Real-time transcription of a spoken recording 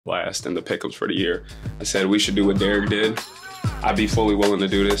last in the pick'ems for the year. I said we should do what Derrick did. I'd be fully willing to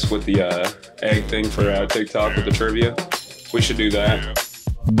do this with the egg thing for TikTok with the trivia. We should do that.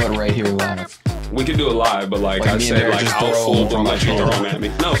 But right here live. We could do it live, but like I said, like I'll fold them like you throw them at me.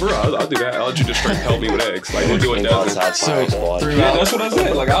 No, for real, I'll do that. I'll let you just straight help me with eggs. Like we'll do a dozen. So yeah, that's what I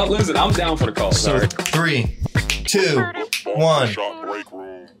said. Like listen, I'm down for the call. So 3, 2, 1.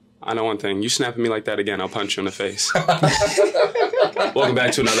 I know one thing. You snapping me like that again, I'll punch you in the face. Welcome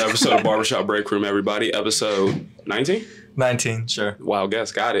back to another episode of Barbershop Breakroom, everybody. Episode 19? 19, sure. Wow,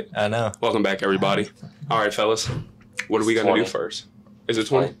 guess. Got it. I know. Welcome back, everybody. All right, fellas. What are we going to do first? Is it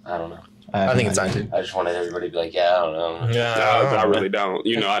 20? I don't know. I think it's 19. I just wanted everybody to be like, yeah, I don't know. Yeah, I really don't.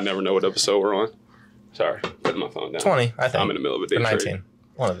 You know, I never know what episode we're on. Sorry, putting my phone down. 20, I think. I'm in the middle of a day. 19.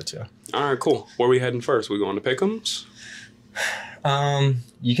 One of the two. All right, cool. Where are we heading first? We going to pick'ems?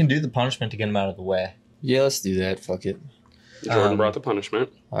 You can do the punishment to get him out of the way. Yeah, let's do that. Fuck it. Jordan brought the punishment.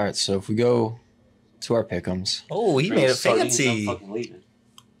 All right, so if we go to our pick'ems. Oh, he made it fancy. I'm fucking leaving.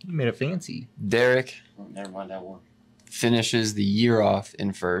 He made it fancy. Derrick Oh, never mind that one. finishes the year off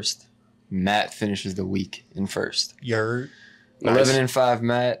in first. Matt finishes the week in first. You're 11-5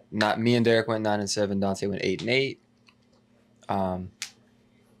 Matt. Not me and Derrick went 9-7. Dontea went 8-8.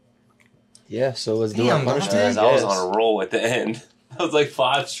 Yeah, so let's do our Damn, punishment. I was on a roll at the end. I was like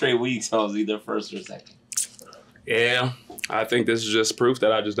 5 straight weeks. I was either first or second. Yeah, I think this is just proof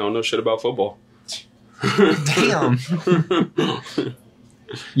that I just don't know shit about football. Damn.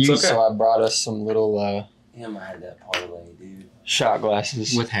 Okay. So I brought us some little Damn, I had that parlay, dude. shot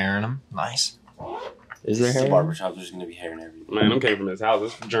glasses. With hair in them. Nice. Is there It's the hair? barbershop. There's going to be hair and everything. Man, I'm came from his house.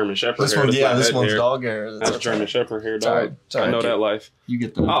 This German Shepherd This hair. one, That's yeah, not this head one's hair. dog hair. That's German Shepherd hair, dog. Sorry, I know that life. You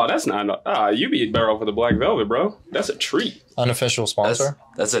get the. Oh, that's not. You be better off with the black velvet, bro. That's a treat. Unofficial sponsor.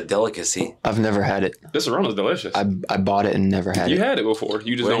 That's a delicacy. I've never had it. This Arona's delicious. I bought it and never had You it. had it before.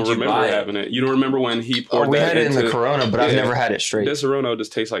 You just Where don't did you remember buy it? having it. You don't remember when he poured We that had it in into the Corona, but I've Yeah. never had it straight. This Arona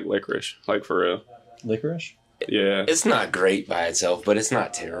just tastes like licorice, like for real. Licorice? Yeah, It's not great by itself, but it's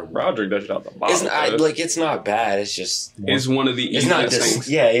not terrible. bro, I'll drink that shit out the bottle. It's not, it's not bad. It's just... It's one of the It's not easiest just... things.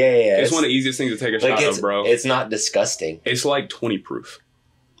 Yeah. It's one of the easiest things to take a like shot it's, of, bro. It's not disgusting. It's like 20 proof.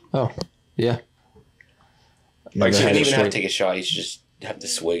 Oh, yeah. Like, You so don't had even it have to straight. take a shot. You should just have to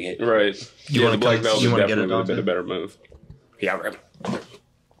swig it. Right. You Yeah, wanna the black come- velvet you is wanna get it, definitely a Dontea? better move. Yeah, right.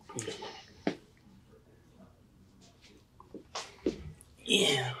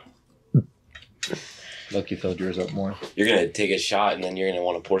 Yeah. Look, you filled yours up more. You're going to take a shot, and then you're going to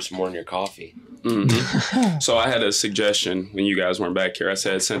want to pour some more in your coffee. Mm-hmm. So I had a suggestion when you guys weren't back here. I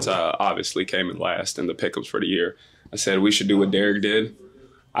said, since I obviously came in last in the pick'ems for the year, I said we should do what Derrick did.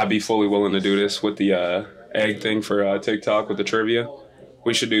 I'd be fully willing to do this with the egg thing for TikTok with the trivia.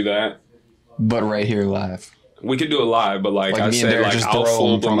 We should do that. But right here live. We could do it live, but like Like I me and said, Derrick like just I'll throw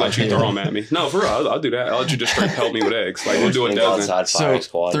fold them them from like you my throw head. them at me. No, for real, I'll do that. I'll let you just straight help me with eggs. Like we'll do a Think dozen. outside firing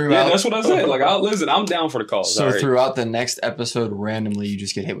squad. Yeah, that's what I said. Like listen, I'm down for the cause. So all right. throughout the next episode, randomly, you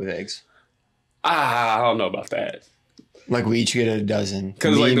just get hit with eggs. I don't know about that. Like we each get a dozen.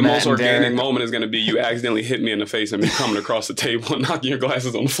 Because Me, like the Matt, most and organic Derrick. moment is going to be you accidentally hit me in the face and me coming across the table and knocking your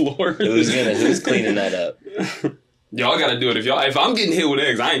glasses on the floor. Who's cleaning that up? Y'all got to do it. If I'm getting hit with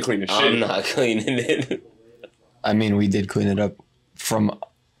eggs, I ain't cleaning shit. I'm not cleaning it. I mean, we did clean it up from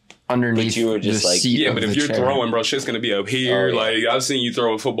underneath But you were just the like- seat Yeah, of but the if you're chair. throwing, bro, shit's going to be up here. Oh, yeah. Like, I've seen you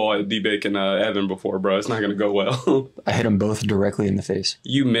throw a football at D-Bake and Evan before, bro. It's not going to go well. I hit them both directly in the face.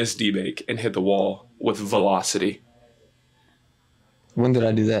 You missed D-Bake and hit the wall with velocity. When did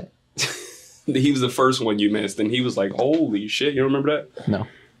I do that? He was the first one you missed, and he was like, holy shit. You remember that? No.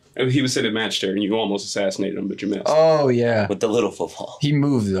 And he was sitting match chair, and you almost assassinated him, but you missed. Oh, yeah. With the little football. He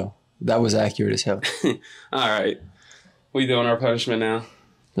moved, though. That was accurate as hell. All right. We doing our punishment now?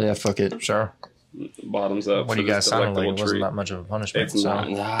 Yeah, fuck it. Sure. Bottoms up. What for do you guys this sound like? It delectable wasn't treat. that much of a punishment. It's so. not.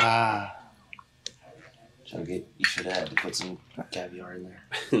 Ah. You should have had to put some caviar in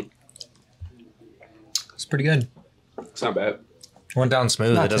there. It's pretty good. It's not bad. Went down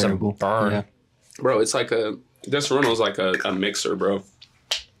smooth. Not it doesn't terrible. burn. Yeah. Bro, it's like Desperono's like a mixer, bro.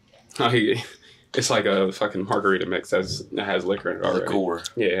 It's like a fucking margarita mix that has liquor in it The already. cooler.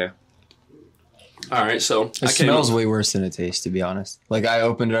 Yeah. All right, so It smells way worse than it tastes, to be honest. Like, I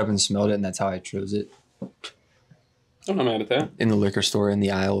opened it up and smelled it, and that's how I chose it. I'm not mad at that. In the liquor store, in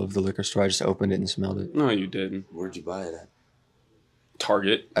the aisle of the liquor store, I just opened it and smelled it. No, you didn't. Where'd you buy it at?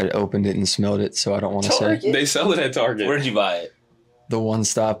 Target. I opened it and smelled it, so I don't want to say. Target? They sell it at Target. Where'd you buy it? The one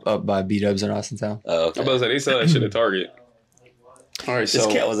stop up by B-Dubs in Austin Town. Oh, okay. I'm about to say, they sell that shit at Target. All right, This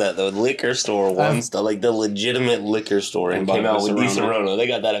so cat was at the liquor store once, the legitimate liquor store, and bought came out with Disaronno. Disaronno. They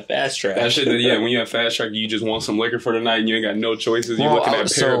got that at Fast Track. that shit, yeah, when you have Fast Track, you just want some liquor for the night and you ain't got no choices. You're Well, looking at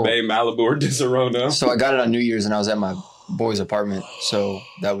so- Parabay, Malibu, or Disaronno. So I got it on New Year's and I was at my boy's apartment. So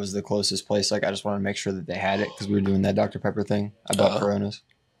that was the closest place. Like I just wanted to make sure that they had it because we were doing that Dr. Pepper thing. I bought Coronas.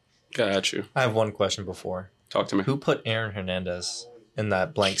 Got you. I have one question before. Talk to me. Who put Aaron Hernandez in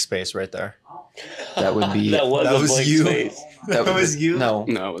that blank space right there? That would be. that was That a was blank you? space. that would- was you? No,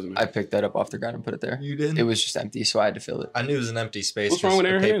 No, it wasn't me. I picked that up off the ground and put it there. You did? It was just empty, so I had to fill it. I knew it was an empty space. What's wrong with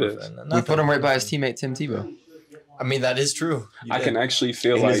just a Aaron paper Hernandez? fin. We put him right by his teammate Tim Tebow. I mean, that is true. You I did. can actually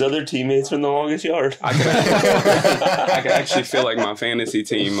feel And like his other teammates from the longest yard. I can actually feel like my fantasy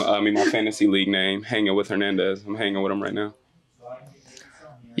team, my fantasy league name, hanging with Hernandez. I'm hanging with him right now.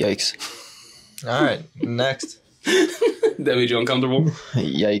 Yikes! All right, next. That made you uncomfortable?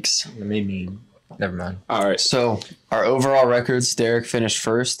 Yikes! It made me. Never mind. All right. So our overall records: Derrick finished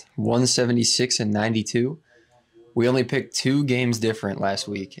first, 176 and 92. We only picked 2 games different last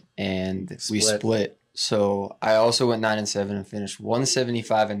week, and we split. So I also went 9-7 and finished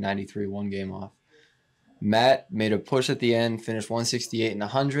 175 and 93, 1 game off. Matt made a push at the end, finished 168 and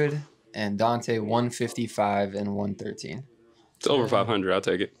 100, and Dontea 155 and 113. It's over 500. I'll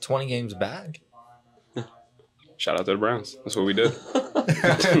take it. 20 games back. Shout out to the Browns. That's what we did.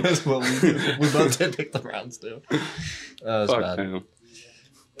 That's what we did. We both did pick the Browns too. That was Fuck bad. them.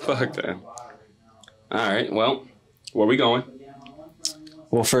 Fuck them. All right. Well, where we going?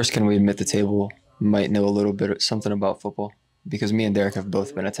 Well, first, can we admit the table might know a little bit of something about football? Because me and Derrick have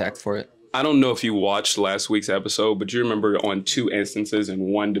both been attacked for it. I don't know if you watched last week's episode, but you remember on 2 instances in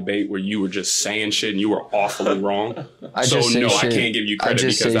one debate where you were just saying shit and you were awfully wrong. I So, just say no, I shit. can't give you I credit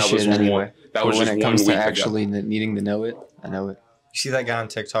just because say that was shit one. anyway. That But was when just it 1 comes week to ago. actually needing to know it, I know it. You see that guy on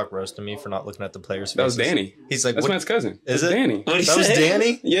TikTok roasting me for not looking at the players' That was faces? Danny. He's like, That's what? Matt's cousin. Is That's it? Danny. What'd he That was say?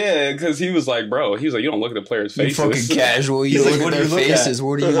 Danny? Yeah, because he was like, bro, he was like, you don't look at the players' You faces. fucking casual. You He's look like, at what do their you look faces. at?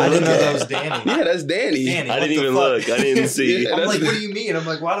 What do you I look didn't know at? that was Danny. Yeah, that's Danny. Danny. I what didn't the even fuck? look. I didn't see. I'm that's- like, what do you mean? I'm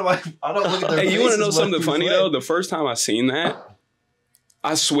like, why do I don't look at their Hey, faces. you want to know when something we funny play. though? The first time I seen that,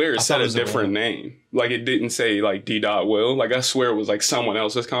 I swear it thought said it a was a different man. name. Like it didn't say like D. Will. Like I swear it was like someone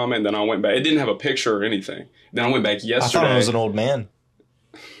else's comment. Then I went back. It didn't have a picture or anything. Then I went back I yesterday. thought it was an old man.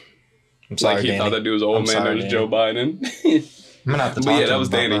 I'm sorry, like he Danny. thought that dude was an old I'm man. sorry, That was Danny. Joe Biden. I'm gonna have to But talk yeah, to that him was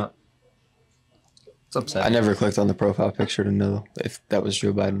about Danny. that. It's upsetting. I never clicked on the profile picture to know if that was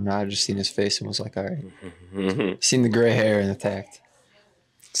Joe Biden. I just seen his face and was like, all right. Mhm. Seen the gray hair and attacked.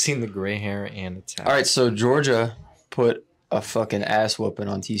 Seen the gray hair and attack. All right, so Georgia put a fucking ass whooping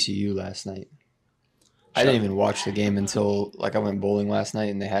on TCU last night. I didn't even watch the game until like I went bowling last night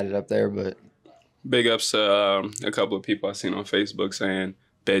and they had it up there, but Big ups to a couple of people I seen on Facebook saying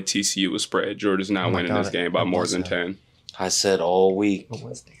bet TCU was spread. Georgia's not Oh my winning God, this game by I more was than that. 10. I said all week, What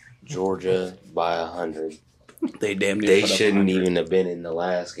was there? Georgia by 100. They damn near They put up shouldn't 100. even have been in the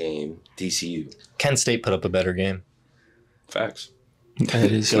last game. TCU. Kent State put up a better game. Facts.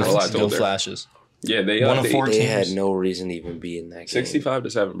 it is. Go Go, told there. Flashes. Yeah, they One of they- 4 They teams. had no reason to even be in that game.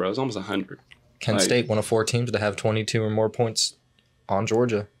 65-7, bro. It's almost 100. Kent Like- State, one of 4 teams to have 22 or more points on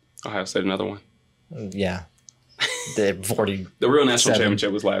Georgia. Ohio State, another one. Yeah. They're 40. The real national 7.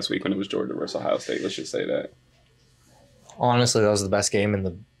 championship was last week when it was Georgia versus Ohio State. Let's just say that. Honestly, that was the best game in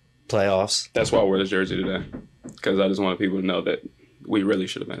the playoffs. That's why I wore this jersey today. Because I just wanted people to know that we really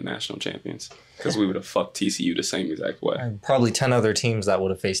should have been national champions. Because we would have fucked TCU the same exact way. Probably 10 other teams that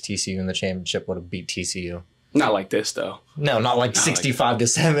would have faced TCU in the championship would have beat TCU. Not like this, though. No, not like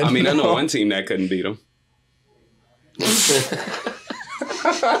 65-7. I mean, I know no. one team that couldn't beat them.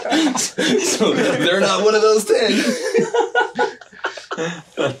 So they're not one of those 10.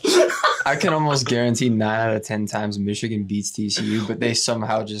 I can almost guarantee 9 out of 10 times Michigan beats TCU, but they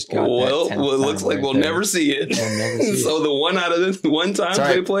somehow just got Well, that 10th it looks time like right we'll there. never see it. We'll never see So the one out of the one time It's all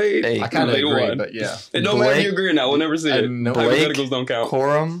they right. played, Hey, I kind of they agree, won. but yeah. It don't matter if Blake- you agree or not. We'll never see it. know- Blake Hypotheticals don't count.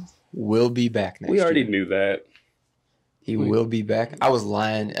 Corum will be back next We already year. knew that. He will be back. I was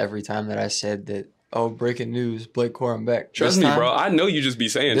lying every time that I said that, oh, breaking news, Blake Corum back. Trust This me, time- bro. I know you just be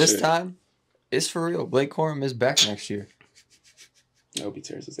saying This shit. time, it's for real. Blake Corum is back next year. I hope he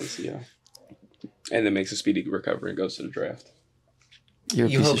tears his ACL. And then makes a speedy recovery and goes to the draft. You're a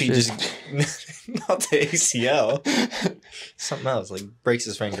You piece hope of he shit. just not the ACL, something else like breaks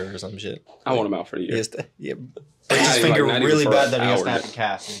his finger or some shit. I want him out for the He year. has to, yeah, breaks his Like, finger not even really for bad an that he has to hour. have a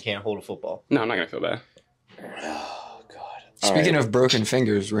cast and he can't hold a football. No, I'm not going to feel bad. Oh, God. Speaking of broken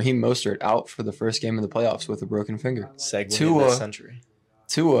fingers, Raheem Mostert out for the first game of the playoffs with a broken finger. Segue Tua- in this century.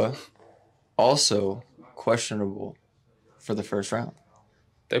 Tua, also questionable for the first round.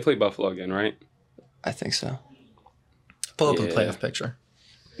 They play Buffalo again, right? I think so. Pull up a Yeah. playoff picture.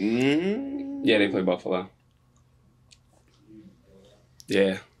 Yeah, they play Buffalo.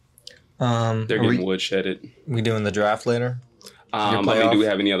 Yeah, they're Are getting woodshedded. we doing the draft later? I mean, playoff? do we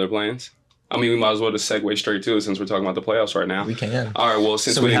have any other plans? I mean, we might as well just segue straight to it since we're talking about the playoffs right now. We can. All right, well,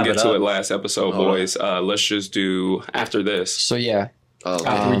 since So we we didn't have get it to up. it last episode, boys, let's just do after this. So yeah, Oh,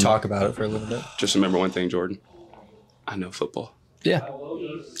 After we talk about it for a little bit. Just remember one thing, Jordan. I know football. yeah.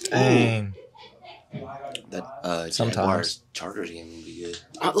 Dang. that Sometimes. Jaguars Chargers game would be good.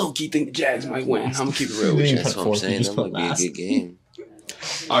 I low-key think the Jags might win. I'm going to keep it real with you. That's what I'm saying. That might be a good game.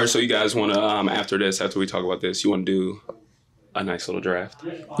 All right, so you guys want to, after we talk about this, you want to do a nice little draft?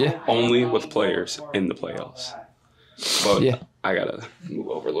 Yeah. Only with players in the playoffs. But Yeah. I got to move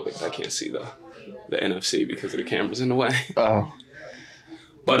over a little bit 'cause I can't see the NFC because of the cameras in the way. Oh,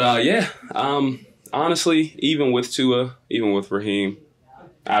 But, yeah, honestly, even with Tua, even with Raheem,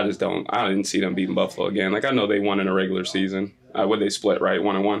 I didn't see them beating Buffalo again. Like, I know they won in a regular season. What they split, right?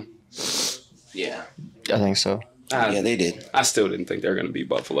 1-1? Yeah. I think so. Yeah, they did. I still didn't think they were going to beat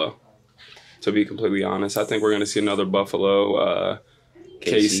Buffalo. To be completely honest, I think we're going to see another Buffalo,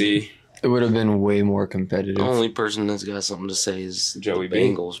 KC. It would have been way more competitive. The only person that's got something to say is Joey the B.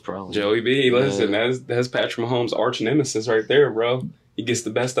 Bengals, probably. Joey B. Listen, that's Patrick Mahomes' arch nemesis right there, bro. He gets the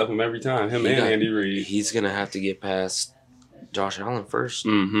best of him every time. Him and Andy Reid. He's going to have to get past Josh Allen first.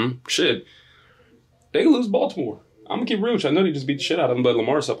 Mm-hmm. Shit. They can lose Baltimore. I'm going to keep real with you. I know they just beat the shit out of him, but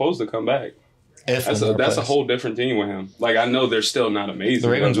Lamar's supposed to come back. That's a whole different team with him. Like, I know they're still not amazing. The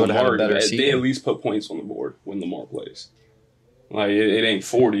Ravens would have had a Lamar, better they season. at least put points on the board when Lamar plays. Like, it ain't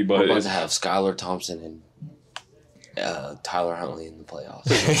 40, We're but about it's to have Skylar Thompson and Tyler Huntley in the playoffs.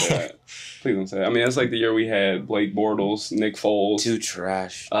 Please don't say that. I mean, that's like the year we had Blake Bortles, Nick Foles, Too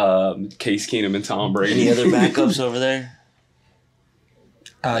trash. Case Keenum, and Tom Brady. Any other backups over there?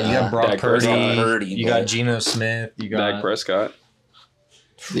 You got Brock Dak Purdy. Prescott. You got Geno Smith. You got Dak Prescott.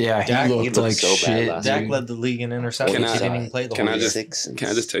 Yeah, Dak- he he looked looked like so bad shit. last Dak dude. led the league in interceptions. Can I- He didn't even play the can whole I year. just- Can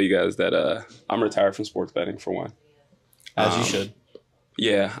I just tell you guys that I'm retired from sports betting for one? As you should.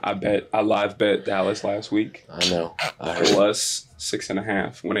 Yeah, I live bet Dallas last week. I know. I heard. Plus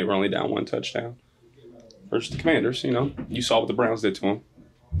 6.5 when they were only down 1 touchdown. Versus the Commanders, you saw what the Browns did to them.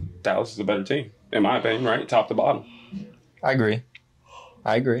 Dallas is a better team, in my opinion, right? Top to bottom. I agree.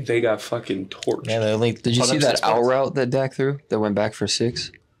 They got fucking torched. Yeah, they only Did you put see up that 6 out points. route that Dak threw that went back for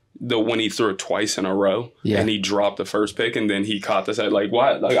 6? When he threw it twice in a row, Yeah. and he dropped the first pick, and then he caught the set. Like,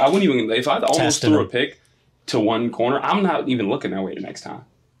 why? Like, I wouldn't even, if I almost Testing threw a him. pick to one corner, I'm not even looking that way the next time.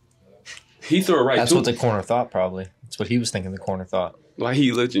 He threw it right That's to what him. the corner thought, probably. That's what he was thinking the corner thought. Like,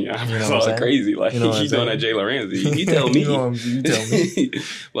 he literally, I You know saw what I'm it saying? crazy. Like, You know what I'm he's doing saying? that Jalen Ramsey. You tell me. You tell me.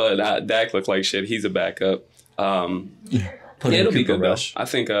 But Dak looked like shit. He's a backup. Put in It'll be Cooper good, Rush. though. I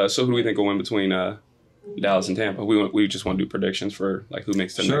think, so who do we think will win between Dallas and Tampa? We just want to do predictions for, like, who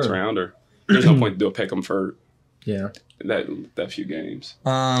makes the next Sure. round, or there's no point to do a pick 'em for Yeah. that few games.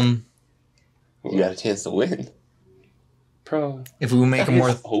 You got a chance to win. Bro, If we make a more,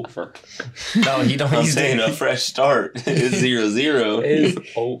 over. no, you don't. I'm He's saying a fresh start. It's 0-0.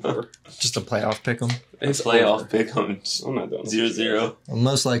 It's over. just a playoff pick 'em. It's Playoff over. pick 'em. I'm not doing it. 0-0. Well,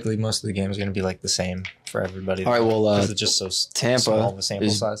 most likely, most of the games are going to be like the same for everybody. All right, well, because it's just so Tampa small of a sample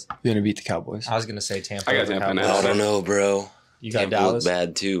is- size. Going to beat the Cowboys. I was going to say Tampa. I got over Tampa Cowboys. now. I don't know, bro. You got Tampa Dallas. look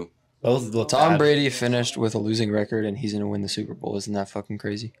bad, too. Both look Tom bad. Brady finished with a losing record, and he's going to win the Super Bowl. Isn't that fucking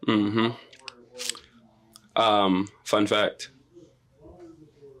crazy? Mm-hmm. Fun fact.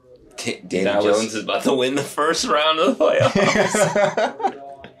 Danny Dallas. Jones is about to win the first round of the playoffs.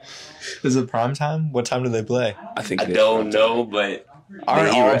 Is it prime time? What time do they play? I think I it is don't prime time. know, but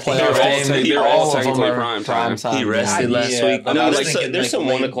Aren't he all rested- playoff they're games? all all of them technically are prime time. he rested Yeah, last week. but I No, was there's thinking, there's like, some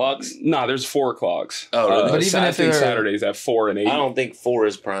late- 1 o'clocks. Nah, there's 4 o'clocks. Oh, really? But even I if think they're- Saturdays at 4 and 8. I don't think 4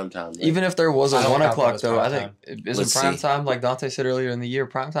 is prime time. though. Even if there was a I don't 1 count o'clock, that as though, I prime think isn't Let's prime see. time like Dante said earlier in the year?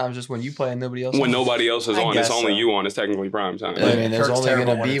 Prime time is just when you play and nobody else. when on. nobody else is I on, it's guess only so. you on. It's technically prime time. I mean, there's Kirk's only going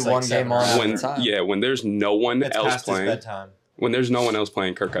terrible to when be it's like one 7 game on or at when a time. when there's no one It's else past his playing, bedtime. when there's no one else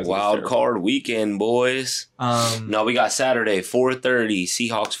playing, Kirk has Wild card weekend, boys. No, we got Saturday, 4:30,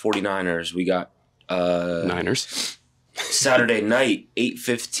 Seahawks 49ers. We got Niners, Saturday night,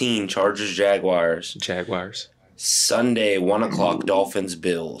 8:15, Chargers Jaguars. Jaguars, Sunday, 1 o'clock, Dolphins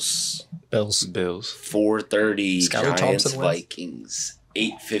Bills. Bills. Bills. 4:30, Skylar Giants Thompson wins? Vikings.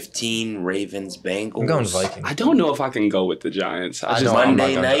 8:15, Ravens Bengals. I'm going Vikings. I don't know if I can go with the Giants. I I just know, I'm not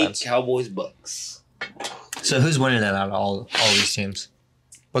Monday going night, Giants. Cowboys Bucks. So who's winning that out of all these teams?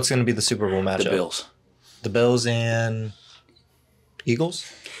 What's going to be the Super Bowl matchup? The Bills. The Bills and Eagles?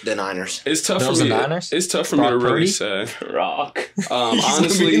 The Niners. It's tough Bills for me. and Niners? It's tough for me to really Purdy? say. Rock.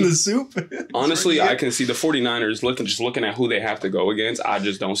 Honestly, in the soup. honestly, I can see the 49ers looking at who they have to go against. I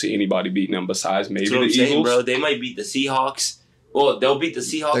just don't see anybody beating them besides maybe That's what the I'm saying, Eagles. bro. They might beat the Seahawks. Well, they'll beat the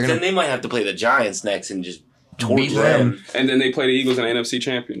Seahawks, and they might have to play the Giants next and just torch Beat them. them. And then they play the Eagles in the NFC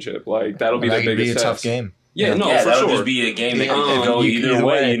Championship. Like that'll be That the could be a biggest tough test. game. Yeah, no, Yeah, for that'll sure. just be a game that Yeah, can go either either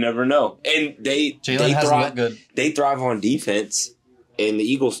way. way. You never know. And they Jalen hasn't thrive. looked good. They thrive on defense, and the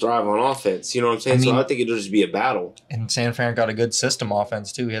Eagles thrive on offense. You know what I'm saying? I mean- so I think it'll just be a battle. And San Fran got a good system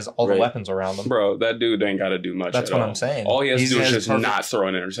offense too. He has all the Right. weapons around him. Bro, that dude ain't got to do much. That's at what all. I'm saying. All he has to do is has just perfect- not throw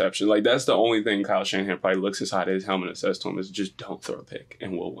an interception. Like that's the only thing Kyle Shanahan probably looks inside his helmet and says to him is just don't throw a pick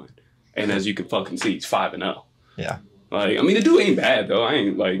and we'll win. And as you can fucking see, he's 5-0. Yeah. Like I mean, the dude ain't bad though. I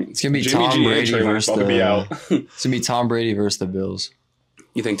ain't like It's gonna be Jimmy Tom G and Brady Trey Lance versus about to be the. out. It's gonna be Tom Brady versus the Bills.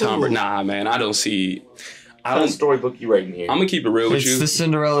 You think Tom Brady? Nah, man. I don't see. I How don't. does storybook you right in here? I'm gonna keep it real with It's you. the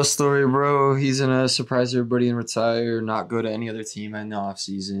Cinderella story, bro. He's gonna surprise everybody and retire, not go to any other team in the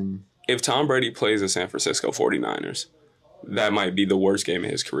offseason. If Tom Brady plays the San Francisco 49ers, that might be the worst game of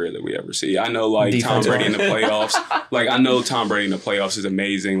his career that we ever see. I know, like, Tom Defensive Brady in the playoffs. Like, I know Tom Brady in the playoffs is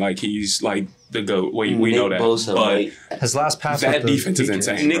amazing. Like, he's, like, the GOAT. We know that. Bosa But His last pass. that with the defense is Patriots.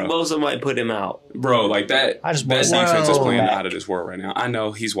 insane, Nick bro. Bosa might put him out. Bro, like, that I just defense want- is playing Well- out of this world right now. I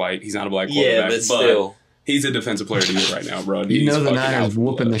know he's white. He's not a black Yeah, quarterback. but still. He's a defensive player of the year right now, bro. You know He's the fucking Niners out for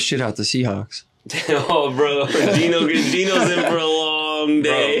whooping blood. the shit out the Seahawks. Oh, bro. Gino's in for a long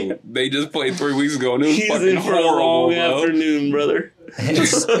day. Bro, they just played 3 weeks ago and it was He's fucking in for a horrible, long bro. afternoon, brother.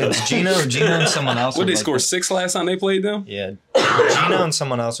 It's Gino and someone else. What are they like score the- 6 last time they played them? Yeah, Gino and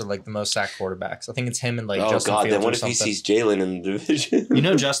someone else are like the most sacked quarterbacks. I think it's him and like Oh, Justin God. Fields Then what or if he something. sees Jalen in the division? You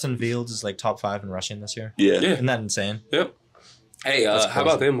know, Justin Fields is like top 5 in rushing this year. Yeah. Yeah. Isn't that insane? Yep. Hey, That's how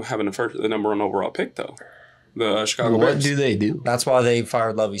about crazy. them having the number 1 overall pick though? The Chicago What Bears. do they do? That's why they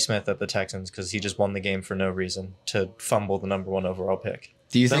fired Lovie Smith at the Texans, because he just won the game for no reason to fumble the number 1 overall pick.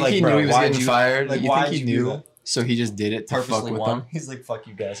 Do you They're think like, he bro, knew he was why'd getting you- fired? like, You why'd think he you do knew? that? So he just did it to fuck with them? He's like, fuck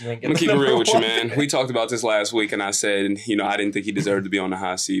you guys. You ain't I'm gonna getting keep it the real with you, number man. one We pick. talked about this last week, and I said, you know, I didn't think he deserved to be on the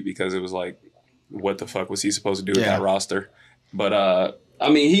hot seat because it was like, what the fuck was he supposed to do with Yeah. that roster? But I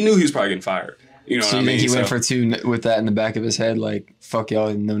mean, he knew he was probably getting fired. You know So what you I mean? think he went So, for 2 with that in the back of his head, like, fuck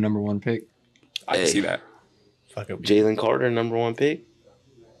y'all, no number 1 pick? I can Hey. see that. Fuck it. Jalen Carter, number 1 pick?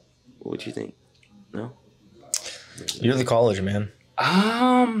 What would you think? No? You're the college, man.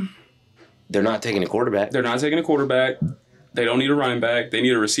 They're not taking a quarterback. They're not taking a quarterback. They don't need a running back. They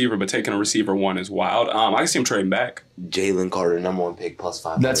need a receiver, but taking a receiver 1 is wild. I can see him trading back. Jalen Carter, number 1 pick, plus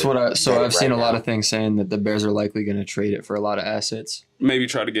 5. That's what I've seen a lot of things saying that the Bears are likely going to trade it for a lot of assets. Maybe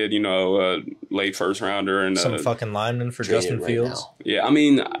try to get, you know, a late first rounder and Some fucking lineman for Trade it Justin right Fields. now. yeah. I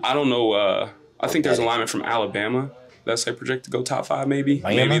mean, I don't know. I think there's a lineman from Alabama that's like projected to go top 5. Maybe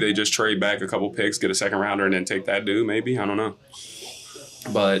Miami? maybe they just trade back a couple picks, get a second rounder, and then take that dude. Maybe I don't know.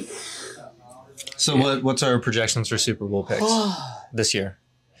 But So what's our projections for Super Bowl picks this year?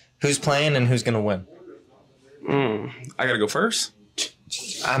 Who's playing and who's going to win? I gotta go first.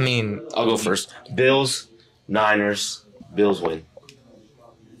 I mean, I'll go first. Bills, Niners, Bills win.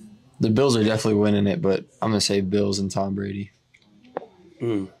 The Bills are definitely winning it, but I'm going to say Bills and Tom Brady.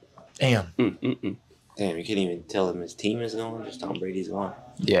 damn. Damn, you can't even tell him his team is going. Just Tom Brady's gone.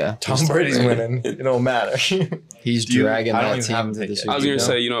 Yeah. Tom just Brady's Brady. winning. It don't matter. He's Do you- dragging I don't that even have team him to take the it. Super I was gonna Bowl.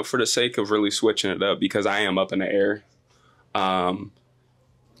 say, you know, for the sake of really switching it up, because I am up in the air.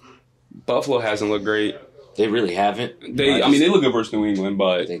 Buffalo hasn't looked great. They really haven't. They look good versus New England, I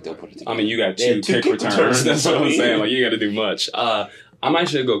but think they'll put it together. I mean, you got They 2 had 2 kick kick returns. returns. That's what I'm I mean- saying. Like, you got to do much. I might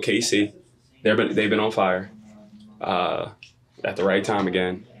should go KC. They've been on fire. At the right time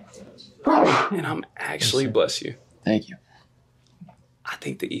again. And I'm actually, bless you, Thank you. I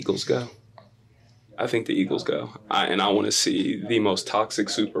think the Eagles go. And I want to see the most toxic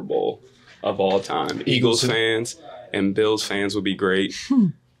Super Bowl of all time. Eagles fans and Bills fans would be great.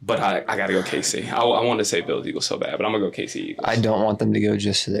 But I got to go KC. I want to say Bills Eagles so bad, but I'm going to go KC Eagles. I don't want them to go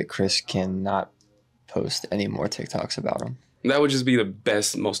just so that Chris cannot post any more TikToks about them. That would just be the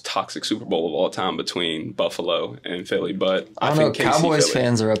best, most toxic Super Bowl of all time between Buffalo and Philly. But I I don't know. think KC, Cowboys Philly.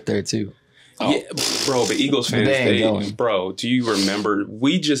 fans are up there too. Yeah, bro, but Eagles But fans, they ain't going. bro, do you remember?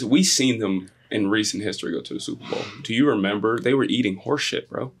 We seen them in recent history go to the Super Bowl. Do you remember? They were eating horse shit,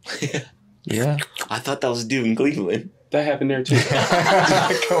 bro. Yeah. I thought that was a dude in Cleveland. That happened there too.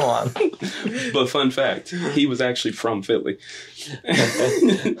 Come on. But fun fact, he was actually from Philly.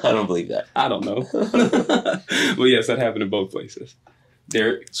 I don't believe that. I don't know. Well, yes, that happened in both places.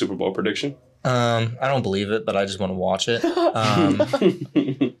 Derrick, Super Bowl prediction? I don't believe it, but I just want to watch it.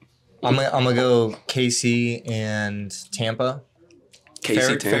 I'm gonna go KC and Tampa. KC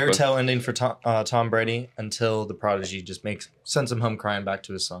Fair Tampa. tale ending for Tom Brady until the prodigy just sends him home crying back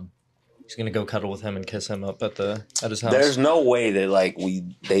to his son. He's gonna go cuddle with him and kiss him up at his house. There's no way that like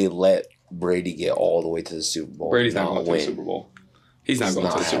they let Brady get all the way to the Super Bowl. Brady's not going to the Super Bowl. He's not going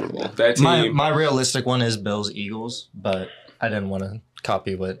to the Super Bowl. That team. My realistic one is Bills Eagles, but I didn't want to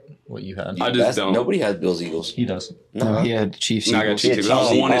copy what you had. I just don't. Nobody has Bills Eagles. He does. No, he had Chiefs. No, I got Chiefs.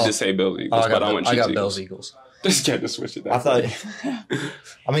 Eagles. I wanted to say Bills Eagles, but I went Chiefs. I got Bills Eagles. Just get to switch it. I thought.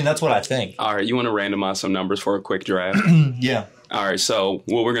 I mean, that's what I think. All right, you want to randomize some numbers for a quick draft? Yeah. All right, so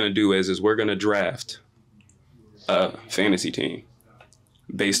what we're gonna do is we're gonna draft a fantasy team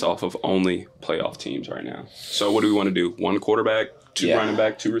based off of only playoff teams right now. So what do we want to do? 1 quarterback, 2 running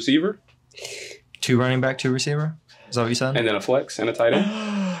back, 2 receiver? 2 running back, 2 receiver? Is that what you said? And then a flex and a tight end?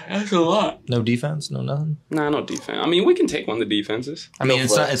 That's a lot. No defense? No nothing? Nah, no defense. I mean, we can take one of the defenses. I mean,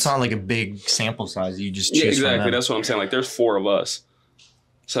 it's not like a big sample size. You just choose exactly. from them. That's what I'm saying. Like, there's 4 of us.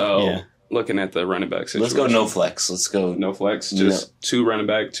 So looking at the running back situation. Let's go no flex. Let's go. No flex. Just 2 running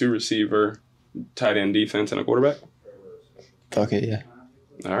back, 2 receiver, tight end defense, and a quarterback? Fuck it, yeah.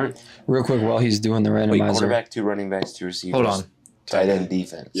 All right. Real quick, while he's doing the randomizer. Wait, quarterback, 2 running backs, 2 receivers. Hold on. Tight end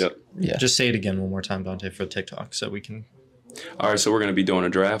defense. Yep. Yeah. Just say it again one more time, Dontea, for TikTok so we can. All right, so we're going to be doing a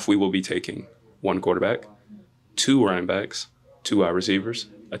draft. We will be taking 1 quarterback, 2 running backs, 2 wide receivers,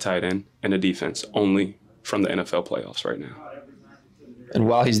 a tight end, and a defense only from the NFL playoffs right now. And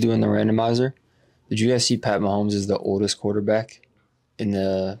while he's doing the randomizer, did you guys see Pat Mahomes is the oldest quarterback in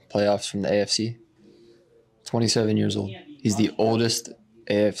the playoffs from the AFC? 27 years old. He's the oldest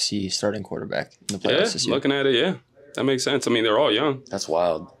AFC starting quarterback in the playoffs this year. Looking at it, yeah. That makes sense. I mean, they're all young. That's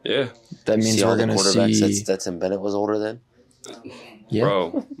wild. Yeah. That means we're going to see... Stetson Bennett was older then? Yeah.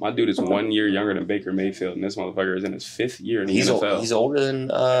 Bro, my dude is 1 year younger than Baker Mayfield, and this motherfucker is in his 5th year in the NFL. He's older than...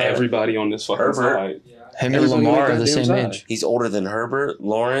 everybody on this fucking side. Him and Lamar are the same age. He's older than Herbert,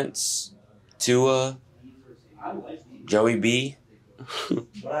 Lawrence, Tua, Joey B.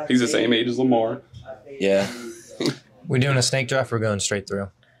 He's the same age as Lamar. Yeah. We're doing a snake draft. We're going straight through.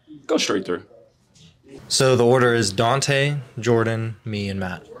 Go straight through. So the order is Dontea, Jordan, me, and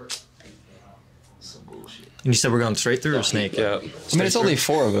Matt. And you said we're going straight through or snake? Yeah. I mean, it's only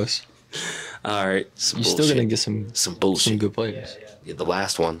 4 of us. All right. You're still going to get some bullshit. Some good players. Yeah, the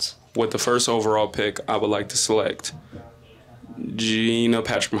last ones. With the first overall pick, I would like to select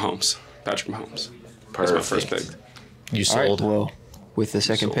Patrick Mahomes. Patrick Mahomes. That's my first pick. You All right, sold. well, with the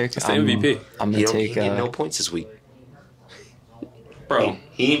second pick, It's the MVP. I'm going to take... He get no points this week. Bro,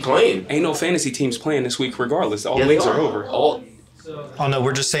 he ain't playing. Ain't no fantasy teams playing this week regardless. All leagues are over. Oh no,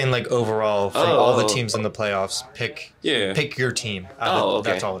 we're just saying like overall from all the teams in the playoffs, pick your team.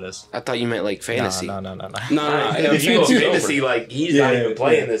 Okay. That's all it is. I thought you meant like fantasy. No. No. If you go fantasy, like he's not even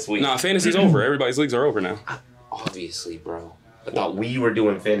playing this week. Nah, fantasy's over. Everybody's leagues are over now. Obviously, bro. I thought we were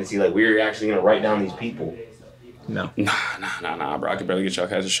doing fantasy, like we were actually gonna write down these people. No. Nah, bro. I could barely get y'all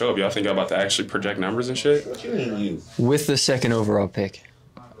guys to show up. Y'all think y'all about to actually project numbers and shit? What you mean you? With the second overall pick,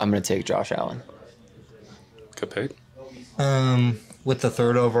 I'm going to take Josh Allen. Good pick. With the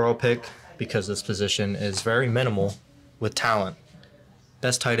third overall pick, because this position is very minimal with talent,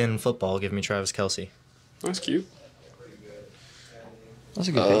 best tight end in football, give me Travis Kelce. That's cute. That's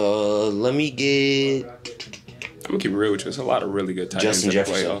a good pick. Let me get... I'm going to keep it real with you. There's a lot of really good tight ends in the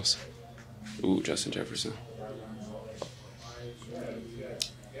Jefferson. playoffs. Ooh, Justin Jefferson.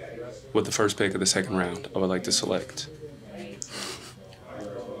 With the first pick of the second round, I would like to select.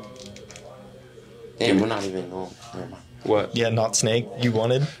 Damn, we're not even going. Never mind. What? Yeah, not snake. You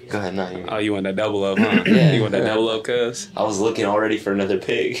wanted? Go ahead, not you. Oh, you want that double up, huh? Yeah. You want that double up, cuz? I was looking already for another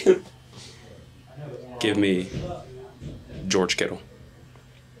pick. Give me George Kittle.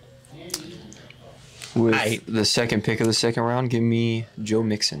 With the second pick of the second round, give me Joe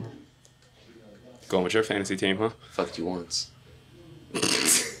Mixon. Going with your fantasy team, huh? Fucked you once.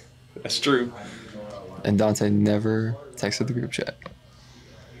 That's true. And Dontea never texted the group chat.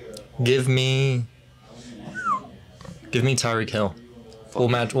 Give me Tyreek Hill.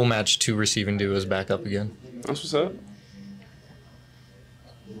 We'll match 2 receiving duos back up again. That's what's up.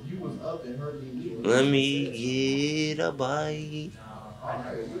 Let me get a bite.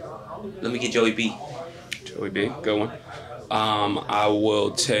 Let me get Joey B. Joey B, good one. I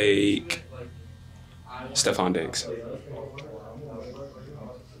will take Stephon Diggs.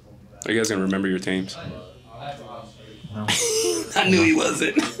 Are you guys gonna remember your teams? No. I knew he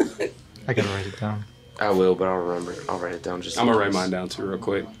wasn't. I gotta write it down. I will, but I'll remember. I'll write it down. I'm gonna write mine down too real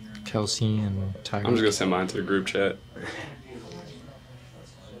quick. Kelce and Tyreek. I'm just gonna send mine to the group chat.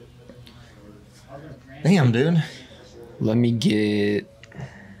 Damn, dude. Let me get...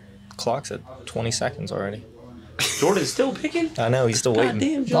 Clock's at 20 seconds already. Jordan's still picking? I know, he's still waiting.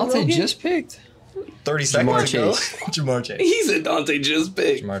 Goddamn, Joe Dante Rogan. just picked. 30 seconds ago. Chase. Jamar Chase. He said Dante just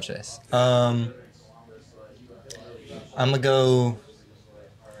picked. Jamar Chase. I'm going to go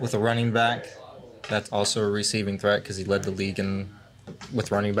with a running back that's also a receiving threat because he led the league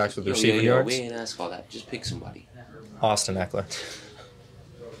with running backs with receiving yards. We ain't ask all that. Just pick somebody. Austin Eckler.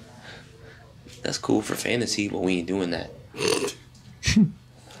 That's cool for fantasy, but we ain't doing that.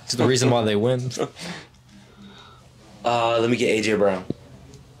 It's the reason why they win. Let me get A.J. Brown.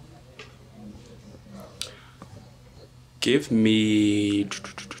 Give me.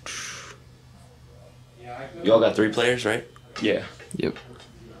 Y'all got 3 players, right? Yeah. Yep.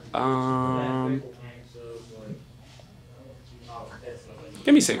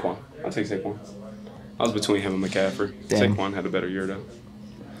 Give me Saquon. I'll take Saquon. I was between him and McCaffrey. Damn. Saquon had a better year though.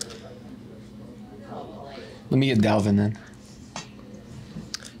 Let me get Dalvin then.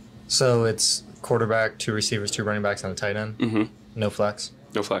 So it's quarterback, 2 receivers, 2 running backs, and a tight end. Mm-hmm. No flex.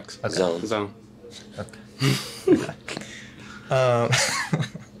 No flex. Okay. Zone. Okay.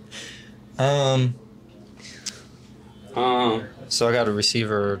 So I got a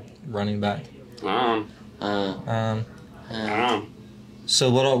receiver, running back. So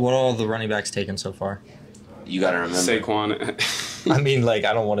what are all the running backs taken so far? You gotta remember. Saquon. I mean, like,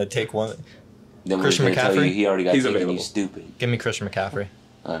 I don't want to take one. Then we're Christian gonna tell McCaffrey? you he already got He's taken. available. You stupid. Give me Christian McCaffrey.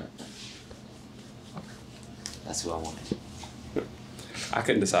 Alright. That's who I wanted. I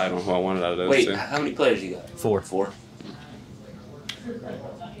couldn't decide on who I wanted out of those Wait, two. how many players you got? 4. 4.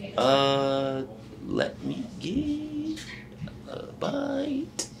 Let me get a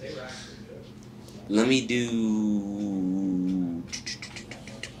bite. Let me do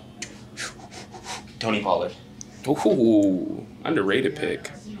Tony Pollard. Ooh, underrated pick.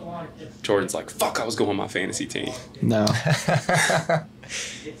 Jordan's like, fuck, I was going on my fantasy team. No.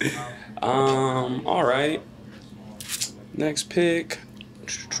 All right. Next pick.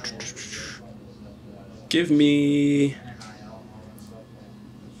 Give me.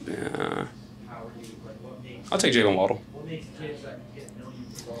 I'll take Jalen Waddle.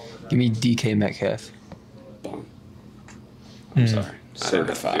 Give me DK Metcalf. Bomb. I'm sorry. I didn't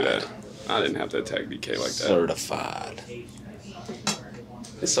have to do that. I didn't have to attack DK like that. Certified.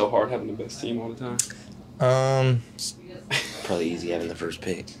 It's so hard having the best team all the time. Probably easy having the first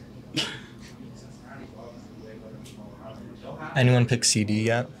pick. Anyone pick CD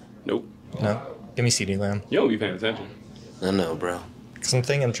yet? Nope. No. Give me CD Lamb. You don't be paying attention. I know, bro. Because I'm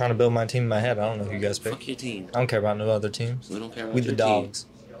thinking, I'm trying to build my team in my head. I don't know who you guys pick. Fuck your team. I don't care about no other teams. We don't care about We your the dogs.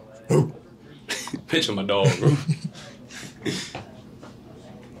 Pitch on my dog, bro.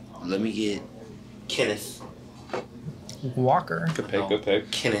 Let me get Kenneth. Walker. Good pick, good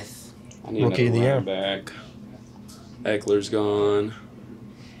pick. Kenneth. I need Rookie of the another year. running back. Eckler's gone.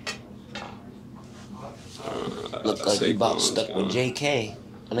 Look like you about Saquon's stuck gone. with JK.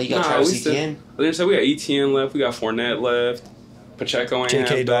 I know you got Nah, Travis we still- Etienne. I didn't say we got ETN left. We got Fournette left. Pacheco ain't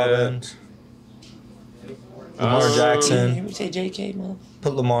J.K. half bad. Dobbins. Lamar You Jackson. hear me say JK, man?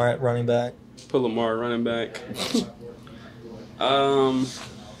 Put Lamar at running back. Put Lamar running back.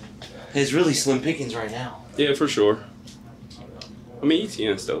 It's really slim pickings right now. Yeah, for sure. I mean,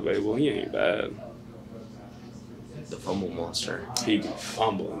 ETN's still available. He ain't bad. The fumble monster. He be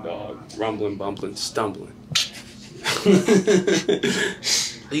fumbling, dog. Rumbling, bumbling, stumbling.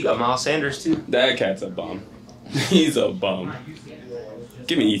 You got Miles Sanders too. That cat's a bum. He's a bum.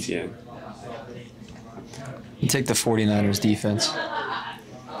 Give me ETN. You take the 49ers defense.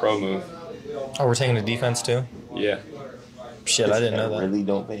 Pro move. Oh, we're taking the defense too? Yeah, Shit, I didn't know that. Really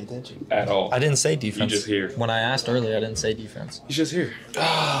don't pay attention. at all. I didn't say defense. You just hear. When I asked earlier, I didn't say defense. He's just here.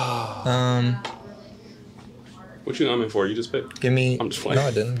 What you aiming for? You just picked. Give me. I'm just playing. No,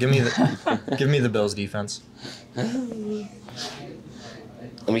 I didn't. Give me the Bills defense. Let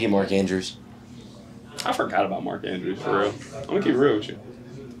me get Mark Andrews. I forgot about Mark Andrews, for real. I'm gonna keep it real with you.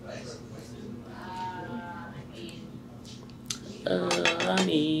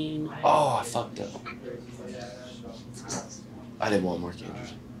 Oh, I fucked up. I didn't want Mark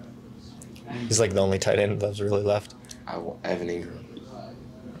Andrews. He's like the only tight end that's really left. I want Evan Ingram.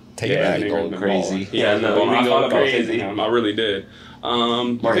 Take Yeah, it back. Ingram's going been crazy. balling. Yeah, Yeah, I know, no, we I going thought about crazy. taking him. I really did.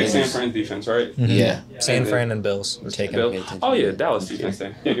 You Mark picked San Andrews. Fran's defense, right? Mhm. Yeah. San Fran and Bills are taken. Bill? pay attention. Oh yeah, Dallas defense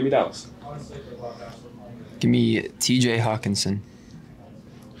then. Yeah, give me Dallas. Give me TJ Hawkinson.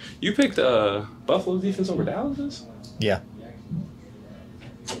 You picked Buffalo's defense over Dallas's? Yeah.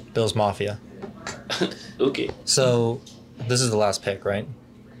 Bills Mafia. Okay. So, this is the last pick, right?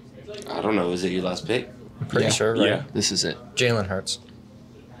 I don't know. Is it your last pick? I'm pretty Yeah. sure, right? Yeah. This is it. Jalen Hurts.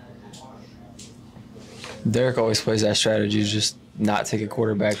 Derrick always plays that strategy, just not take a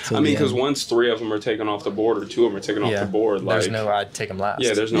quarterback till I mean, the because end. once 3 of them are taken off the board or 2 of them are taken off the board, there's like, no I'd take him last.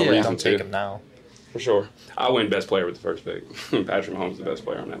 yeah, there's no Yeah. reason Don't to. take him now. For sure. I win best player with the first pick. Patrick Mahomes is the best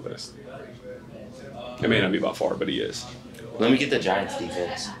player on that list. It may not be by far, but he is. Let me get the Giants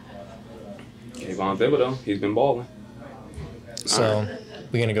defense. Kayvon Thibodeau, he's been balling. So,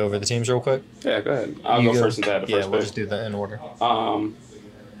 we going to go over the teams real quick? Yeah, go ahead. I'll You go first since I had the Yeah, first we'll pick. just do that in order.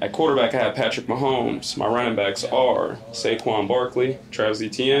 At quarterback, I have Patrick Mahomes. My running backs are Saquon Barkley, Travis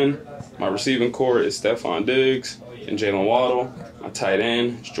Etienne. My receiving core is Stephon Diggs and Jalen Waddle. My tight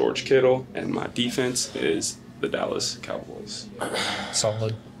end is George Kittle. And my defense is the Dallas Cowboys.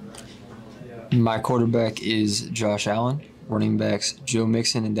 Solid. My quarterback is Josh Allen. Running backs Joe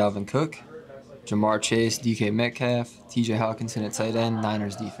Mixon and Dalvin Cook. Jamar Chase, DK Metcalf, TJ Hawkinson at tight end.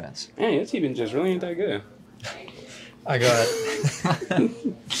 Niners defense. Man, your team just really ain't that good. I got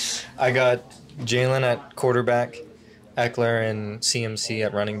Jalen at quarterback, Eckler and CMC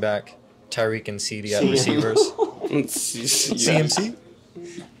at running back, Tyreek and CD at receivers. CMC?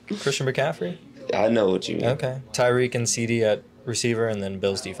 Christian McCaffrey? I know what you mean. Okay. Tyreek and CD at receiver, and then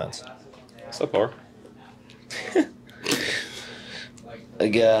Bills defense. Subpar. I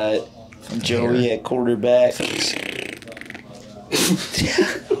got Joey at quarterback.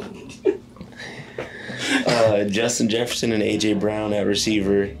 Justin Jefferson and A.J. Brown at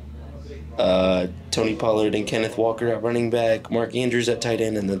receiver. Tony Pollard and Kenneth Walker at running back. Mark Andrews at tight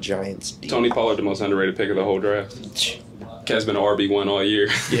end, and the Giants. Tony Pollard, the most underrated pick of the whole draft. Cat's been an RB1 all year.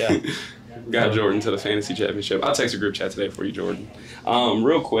 Yeah. Got Jordan to the fantasy championship. I'll text a group chat today for you, Jordan.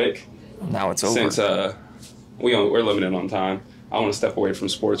 Real quick, Now it's over. since we're limited on time, I want to step away from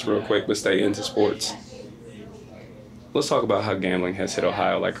sports real quick, but stay into sports. Let's talk about how gambling has hit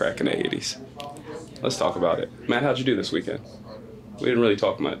Ohio like crack in the 80s. Let's talk about it. Matt, how'd you do this weekend? We didn't really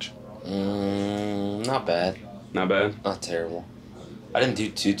talk much. Not bad. Not bad. Not terrible. I didn't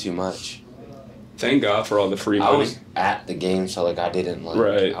do too much. Thank God for all the free I money. was at the game, so like I didn't like.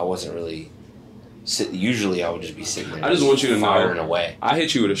 Right. I wasn't really. Usually, I would just be sitting there. I just want you to know, firing away. I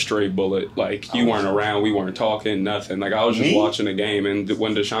hit you with a straight bullet. Like, you weren't around, we weren't talking, nothing. Like, I was just Me? watching the game, and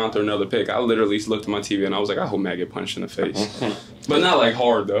when Deshaun threw another pick, I literally looked at my TV, and I was like, I hope Matt get punched in the face. But not, like,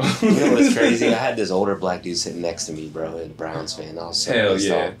 hard, though. You know what's crazy? I had this older black dude sitting next to me, bro, a Browns fan. I was so Hell pissed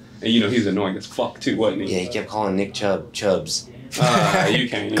yeah. off. And, he's annoying as fuck, too, wasn't he? Yeah, he kept calling Nick Chubbs. You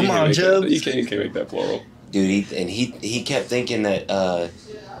can't. Come on, make Chubbs. that, you can't make that plural. Dude, he kept thinking that,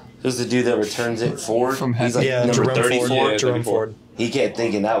 who's the dude that returns it? Ford? From He's like Yeah, number Jerome 34. Ford. Yeah, Jerome 34. Ford. He kept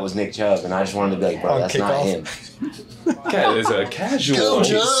thinking that was Nick Chubb, and I just wanted to be like, bro, On that's not kickoff. him. Cat is a casual.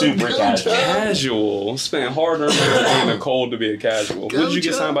 He's super casual. Casual. Spent hard earned being a cold to be a casual. What did you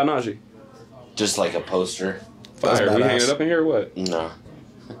get signed by Najee? Just like a poster. Fire. We badass. hanging it up in here or what? No.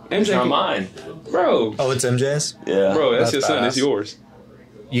 It's MJ, not mine. bro. Oh, it's MJ's? Yeah. Bro, that's your That's son. badass. It's yours.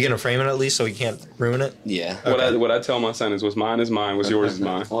 You gonna frame it at least so he can't ruin it? Yeah. Okay. What I tell my son is, what's mine is mine. What's yours is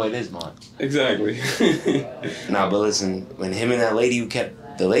mine. Well, it is mine. Exactly. Nah, but listen, when him and that lady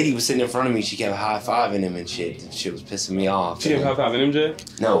the lady was sitting in front of me, she kept high-fiving him and shit. And shit was pissing me off. She gave high five and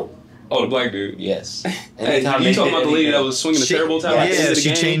MJ? No. Oh, the black dude. Yes. Hey, Anytime you they talking did about the lady anything- that was swinging the She- terrible towel yeah, at the end of the she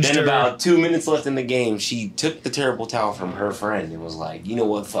game? changed Then her- about 2 minutes left in the game, she took the terrible towel from her friend and was like, you know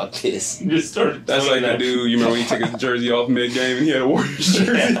what, fuck this. Just started That's like swinging the that. dude, you remember when he took his jersey off mid-game and he had a Warriors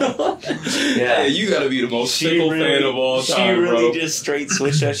jersey on? Yeah. Hey, you gotta be the most fickle fan of all time, She really bro. just straight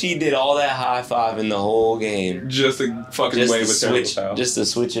switched up. She did all that high-fiving the whole game. Just to fucking Just wave to a terrible switch, towel. just to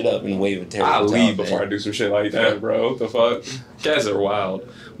switch it up and wave a terrible I towel. leave before I man. do some shit like that, bro. What the fuck? Guys are wild.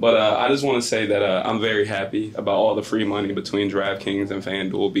 But I just want to say that I'm very happy about all the free money between DraftKings and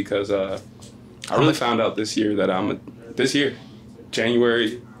FanDuel because I really found out this year that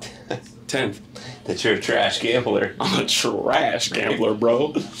January 10th, That you're a trash gambler. I'm a trash gambler,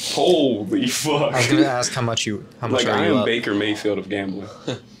 bro. Holy fuck. I was gonna ask how much Like, are I you am up? Baker Mayfield of gambling.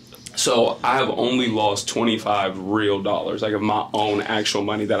 So I have only lost $25 real dollars, like of my own actual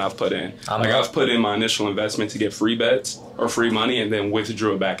money that I've put in. I've put in my initial investment to get free bets or free money and then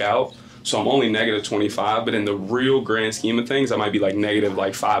withdrew it back out. So I'm only negative 25, but in the real grand scheme of things, I might be like negative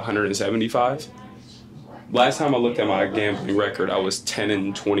like 575. Last time I looked at my gambling record, I was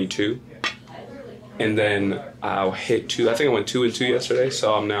 10-22. And then I hit 2. I think I went 2-2 yesterday,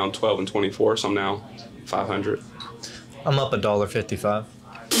 so I'm now 12-24, so I'm now 500. I'm up $1.55.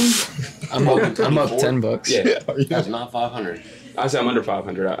 I'm up $10. Yeah. That's not 500. I said I'm under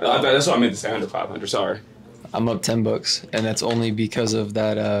 500. That's what I meant to say, under 500. Sorry. I'm up $10, and that's only because of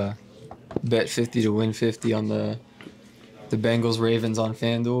that bet 50 to win 50 on the Bengals Ravens on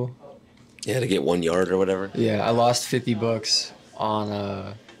FanDuel. Yeah, to get 1 yard or whatever. Yeah, I lost $50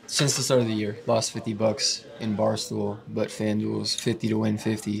 on Since the start of the year, lost $50 in Barstool, but FanDuel's 50 to win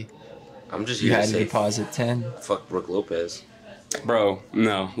 50. I'm just You here had to to say deposit 10. fuck Brooke Lopez. Bro,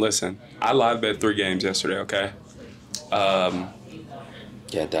 no, listen. I live bet 3 games yesterday, okay?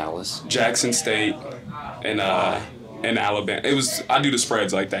 Yeah, Dallas. Jackson State and Alabama. I do the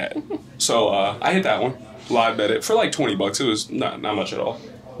spreads like that. So I hit that one. Live bet it for like $20. It was not much at all.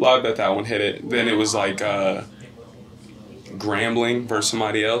 Live bet that one, hit it. Then it was like Grambling versus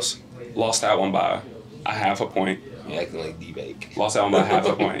somebody else. Lost that one by a half a point. You're acting like D-Bake. Lost that one by half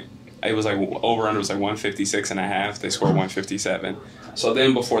a point. It was like over under was like 156.5. They scored 157. So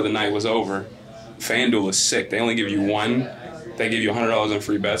then before the night was over, FanDuel is sick. They only give you one. They give you $100 in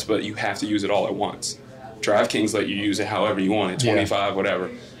free bets, but you have to use it all at once. DraftKings let you use it however you want it, 25,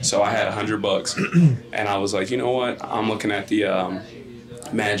 whatever. So I had $100, and I was like, you know what? I'm looking at the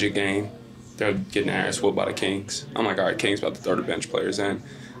Magic game. They're getting their ass whooped by the Kings. I'm like, all right, Kings about to throw the bench players in.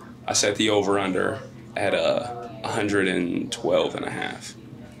 I set the over-under at 112.5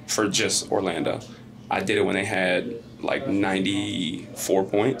 for just Orlando. I did it when they had like 94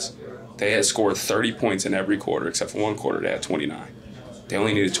 points. They had scored 30 points in every quarter, except for one quarter they had 29. They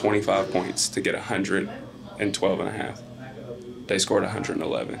only needed 25 points to get 112.5. They scored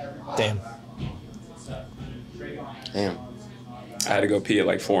 111. Damn. I had to go pee at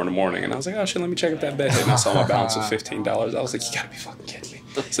like 4 in the morning, and I was like, oh shit, let me check if that bet hit. And I saw my balance was $15. I was like, you gotta be fucking kidding me.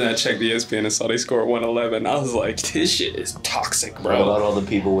 So then I checked the ESPN and saw they scored 111. I was like, this shit is toxic, bro. What about all the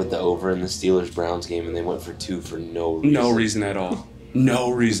people with the over in the Steelers-Browns game and they went for 2 for no reason? No reason at all. No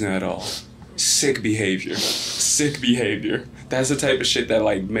reason at all. Sick behavior. Sick behavior. That's the type of shit that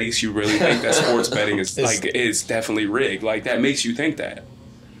like makes you really think that sports betting is like is definitely rigged. Like that makes you think that.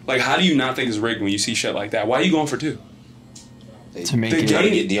 Like how do you not think it's rigged when you see shit like that? Why are you going for 2? To make the it. Gotta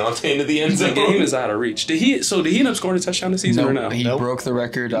get Deontay into the end zone. The game is out of reach. Did he end up scoring a touchdown this season or no? He broke the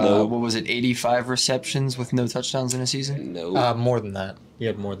record. What was it? 85 receptions with no touchdowns in a season. No. More than that. He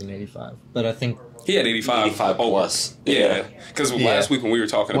had more than 85. But I think He had 85. 85 plus. Yeah. Because last week when we were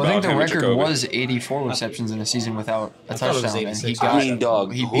talking Well, I about think the him and record Jacoby. was 84 receptions in a season without a I thought it was touchdown. And he 86. got, I mean,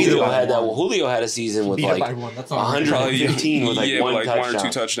 dog, he beat it Julio by had that. one. Julio had a season with beat it like by one. That's not 115 with like yeah, one with like touchdown. 1 or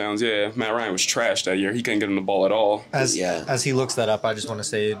 2 touchdowns. Yeah, Matt Ryan was trash that year. He couldn't get him the ball at all. as Yeah. he looks that up, I just want to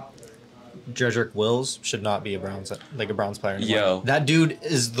say Jedrick Wills should not be a Browns player anymore. Yo. That dude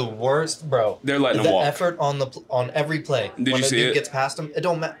is the worst, bro. They're letting the him walk. effort on every play. Did when you the see dude it? gets past him, it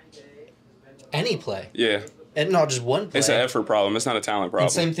don't matter. Any play. Yeah. And not just one play. It's an effort problem. It's not a talent problem.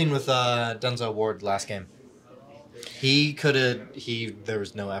 And same thing with Denzel Ward last game. There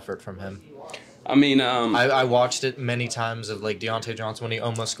was no effort from him. I mean, I watched it many times of like Deontay Johnson when he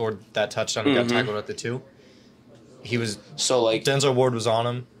almost scored that touchdown and got tackled at the 2. He was So like Denzel Ward was on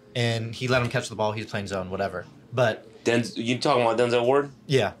him and he let him catch the ball. He's playing zone, whatever. But you talking about Denzel Ward?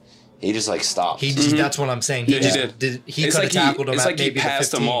 yeah, He just like stopped. he just that's what I'm saying. He Yeah, just he did. he It's could like have tackled him it's at like he maybe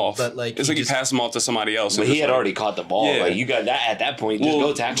passed the him 15, off. but like It's like he passed him off to somebody else. But and he just had like- already caught the ball. Yeah. Like you got that at that point. Just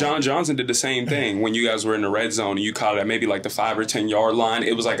go tackle. John Johnson did the same thing when you guys were in the red zone and you caught it at maybe like the 5 or 10 yard line.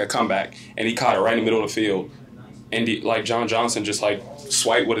 It was like a comeback, and he caught it right in the middle of the field. And like John Johnson just like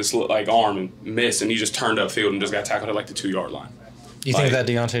swiped with his like arm and missed, and he just turned upfield and just got tackled at like the 2 yard line. you think that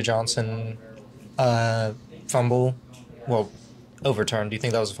Deontay Johnson fumble, overturned? Do you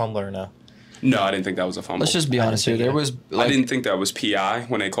think that was a fumble or no? No, I didn't think that was a fumble. Let's just be honest here. There was. I didn't think that was PI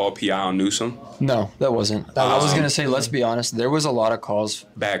when they called PI on Newsom. No, that wasn't. I was gonna say, let's be honest. There was a lot of calls.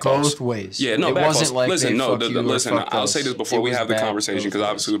 Bad calls. Both ways. Yeah, no, it bad wasn't calls. like Listen, they no, fuck you or listen. fuck I'll us. say this before It we was have the bad conversation both because ways.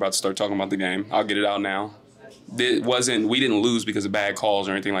 obviously we're about to start talking about the game. I'll get it out now. We didn't lose because of bad calls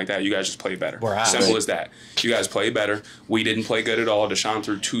or anything like that. You guys just played better. We're out. Simple as that. You guys played better. We didn't play good at all. Deshaun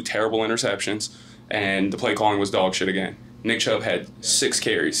threw 2 terrible interceptions, and the play calling was dog shit again. Nick Chubb had 6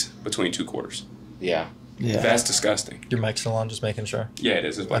 carries between 2 quarters. Yeah. Yeah. That's disgusting. Your mic's still on, just making sure. Yeah, it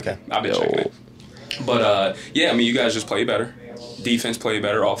is. It's Okay. I've been checking it. But, yeah, I mean, you guys just played better. Defense played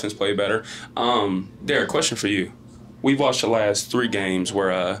better. Offense played better. Derrick, question for you. We've watched the last 3 games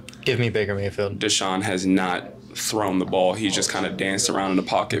where Give me Baker Mayfield. Deshaun has not thrown the ball. He's just kind of danced around in the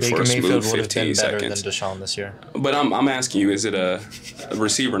pocket Baker for a Mayfield smooth would have 15 been better seconds. than Deshaun this year. But I'm asking you, is it a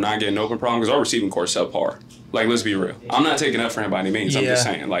receiver not getting open problem? Because our receiving core is subpar. Like, let's be real. I'm not taking up for him by any means. I'm just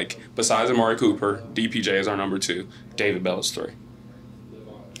Yeah. saying, like, besides Amari Cooper, DPJ is our number 2. David Bell is 3.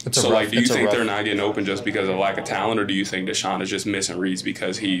 So, like, do you think they're not getting open just because of lack of talent, or do you think Deshaun is just missing reads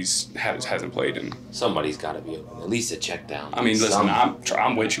because hasn't played in? Somebody's got to be open. At least a check down. I mean, listen,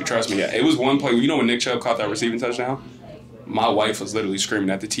 I'm with you. Trust me. Yeah, it was one play. You know when Nick Chubb caught that receiving touchdown? my wife was literally screaming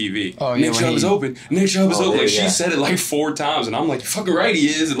at the TV. Oh, yeah, Nick Chubb is open. Nick Chubb is open. Like, she said it like 4 times, and I'm like, fucking right he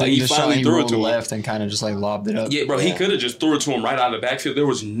is. And like, he finally threw it to him. Left and kind of just like lobbed it up. Yeah, bro, he could have just threw it to him right out of the backfield. There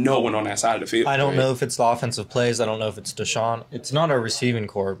was no one on that side of the field. I don't know if it's the offensive plays. I don't know if it's Deshaun. It's not our receiving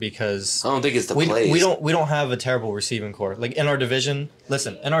core because I don't think it's the plays. We don't have a terrible receiving core. Like in our division,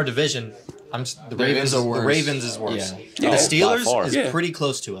 the Ravens is worse. Yeah. The Steelers is pretty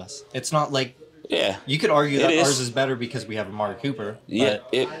close to us. It's not like you could argue that ours is better because we have Amari Cooper. But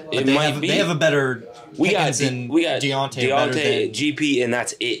it they might be. They have a better. We got Dontea, better than GP, and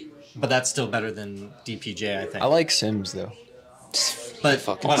that's it. But that's still better than DPJ, I think. I like Sims though. But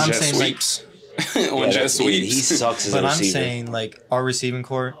what I'm saying, sweeps. Jet sweeps. He sucks as a receiver. But I'm saying, like, our receiving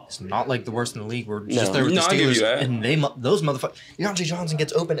core is not like the worst in the league. We're just there with the I'll give you Steelers, that. and those motherfuckers. Deontay Johnson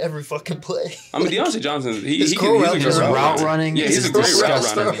gets open every fucking play. I mean, Deontay Johnson, he's a His good route running. Yeah, he's a great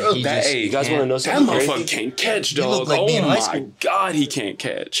route runner. You guys want to know That something motherfucker crazy? can't catch, dog. like me in high Oh school. my God, he can't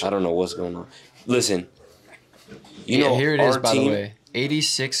catch. I don't know what's going on. Listen, Here it is, by the team, way.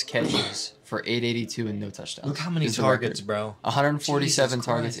 86 catches for 882 and no touchdowns. Look how many Is the targets, record. bro. 147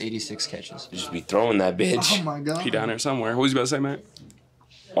 targets, 86 catches. just be throwing that bitch. my god. He down there somewhere. What was you about to say, Matt?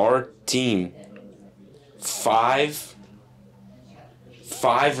 Our team, five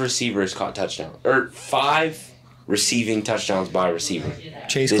receivers caught touchdowns, or 5 receiving touchdowns by receiver.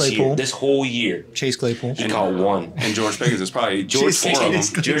 Chase This Claypool. year, this whole year, Chase Claypool. he caught 1. And George Pickens is probably George 4 of them.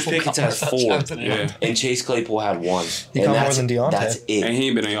 Pickens has 4, Yeah. and Chase Claypool had 1. He And caught more than Deontay. That's And it. he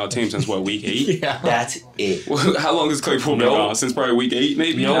ain't been on y'all team since, what, week 8? That's it. How long has Claypool been on? Since probably week 8,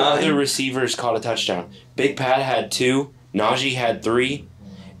 maybe? No 9? other receivers caught a touchdown. Big Pat had 2, Najee had 3,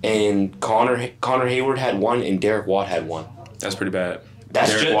 and Connor Hayward had 1, and Derrick Watt had 1. That's pretty bad. That's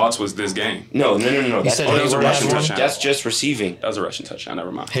Derek just- Watts was this game. No. That's, said that was a Hayward rushing had one? touchdown. that's just receiving. That was a rushing touchdown.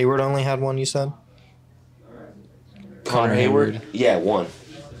 Never mind. Hayward only had one, you said? Connor Hayward? Yeah, 1.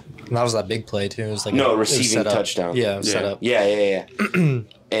 And that was that big play, too. It was like No, it was receiving set up. touchdown. Yeah, it was set up. Yeah.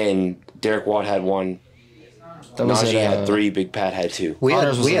 And Derek Watt had 1. That was Najee at, had 3. Big Pat had 2. We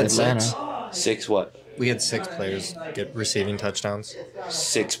Connors was had in 6. Atlanta. 6 what? We had 6 players get receiving touchdowns.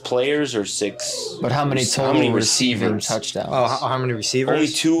 6 players or 6? But how many total receiving receivers? touchdowns? Oh, how many receivers? Only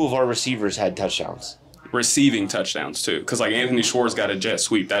 2 of our receivers had touchdowns. Receiving touchdowns, too. Because, like, Anthony Schwartz got a jet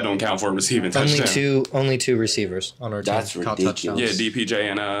sweep. That don't count for a receiving touchdown. Only two receivers on our team. That's caught ridiculous. Yeah, touchdowns.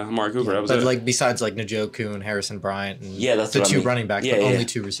 DPJ and Amari Cooper. That was But it. like besides like Njoku and Harrison Bryant and that's the what I 2 mean. running backs, Yeah, but yeah. only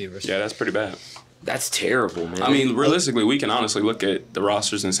 2 receivers. Yeah, that's pretty bad. That's terrible, man. I mean, realistically, we can honestly look at the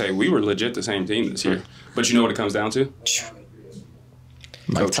rosters and say we were legit the same team this year. But you know what it comes down to?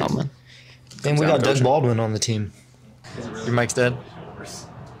 Mike Tomlin. And we got Doug coaching. Baldwin on the team. Your mic's dead.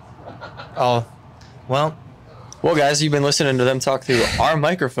 Oh, well, Well, guys, you've been listening to them talk through our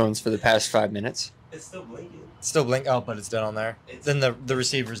microphones for the past 5 minutes. it's still blink. Oh, but it's dead on there. Then the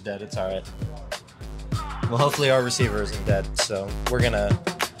receiver's dead. It's all right. Well, hopefully our receiver isn't dead. So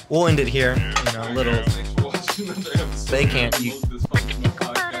we'll end it here. You know, a little. They can't.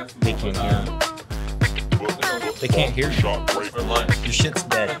 They can't hear. They can't hear you. Your shit's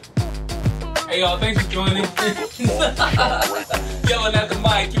dead. Hey y'all, thanks for joining. Yelling at the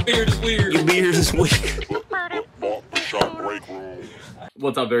mic, your beard is weird. your beard is weak.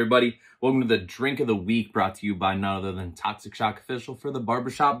 What's up, everybody? Welcome to the Drink of the Week, brought to you by none other than Toxic Shock Official for the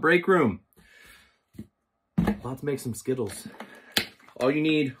Barbershop Breakroom. Let's make some Skittles. All you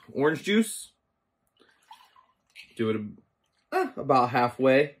need, orange juice. Do it about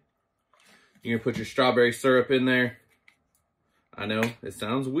halfway. You're gonna put your strawberry syrup in there. I know, it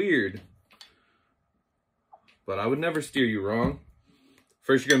sounds weird, but I would never steer you wrong.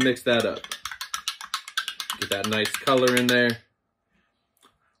 First, you're gonna mix that up. Get that nice color in there.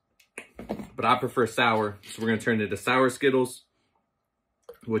 But I prefer sour, so we're gonna turn it into sour Skittles.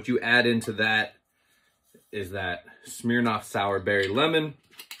 What you add into that is that Smirnoff Sour Berry Lemon.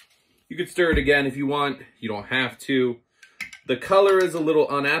 You could stir it again if you want. You don't have to. The color is a little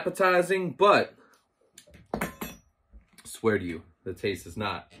unappetizing, but I swear to you, the taste is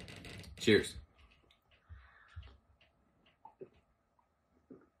not. Cheers.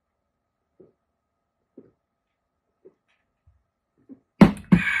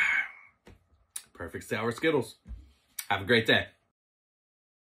 Perfect sour Skittles. Have a great day.